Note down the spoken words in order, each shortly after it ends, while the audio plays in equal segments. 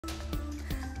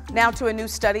Now to a new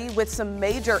study with some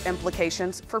major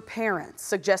implications for parents,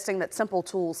 suggesting that simple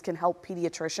tools can help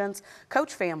pediatricians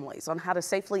coach families on how to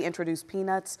safely introduce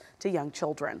peanuts to young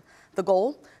children. The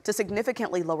goal? To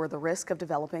significantly lower the risk of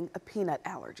developing a peanut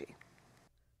allergy.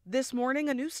 This morning,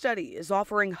 a new study is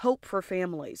offering hope for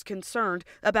families concerned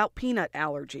about peanut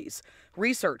allergies.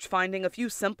 Research finding a few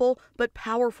simple but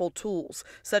powerful tools,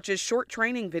 such as short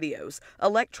training videos,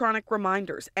 electronic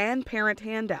reminders, and parent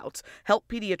handouts, help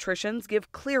pediatricians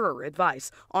give clearer advice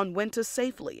on when to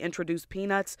safely introduce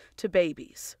peanuts to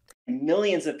babies.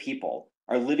 Millions of people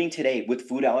are living today with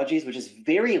food allergies, which is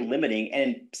very limiting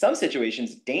and in some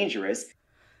situations dangerous.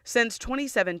 Since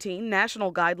 2017,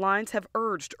 national guidelines have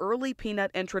urged early peanut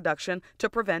introduction to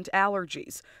prevent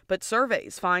allergies, but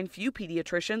surveys find few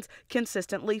pediatricians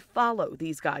consistently follow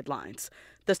these guidelines.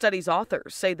 The study's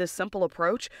authors say this simple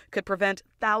approach could prevent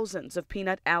thousands of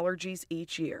peanut allergies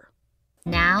each year.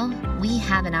 Now we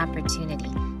have an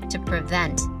opportunity to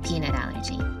prevent peanut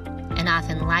allergy, an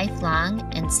often lifelong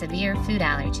and severe food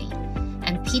allergy,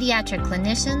 and pediatric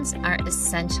clinicians are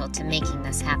essential to making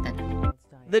this happen.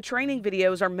 The training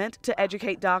videos are meant to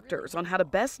educate doctors on how to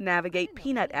best navigate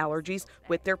peanut allergies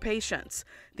with their patients.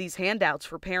 These handouts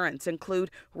for parents include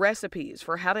recipes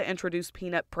for how to introduce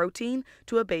peanut protein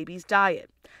to a baby's diet.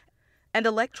 And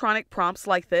electronic prompts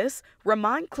like this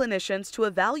remind clinicians to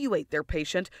evaluate their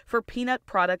patient for peanut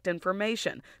product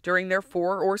information during their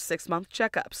 4 or 6 month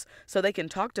checkups so they can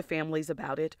talk to families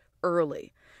about it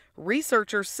early.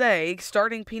 Researchers say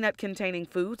starting peanut-containing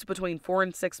foods between 4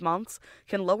 and 6 months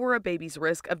can lower a baby's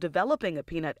risk of developing a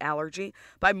peanut allergy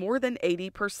by more than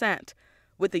 80%.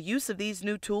 With the use of these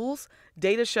new tools,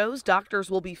 data shows doctors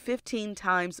will be 15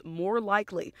 times more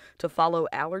likely to follow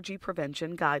allergy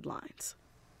prevention guidelines.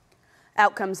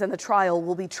 Outcomes in the trial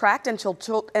will be tracked until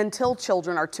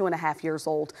children are 2.5 years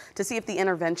old to see if the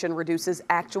intervention reduces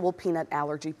actual peanut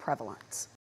allergy prevalence.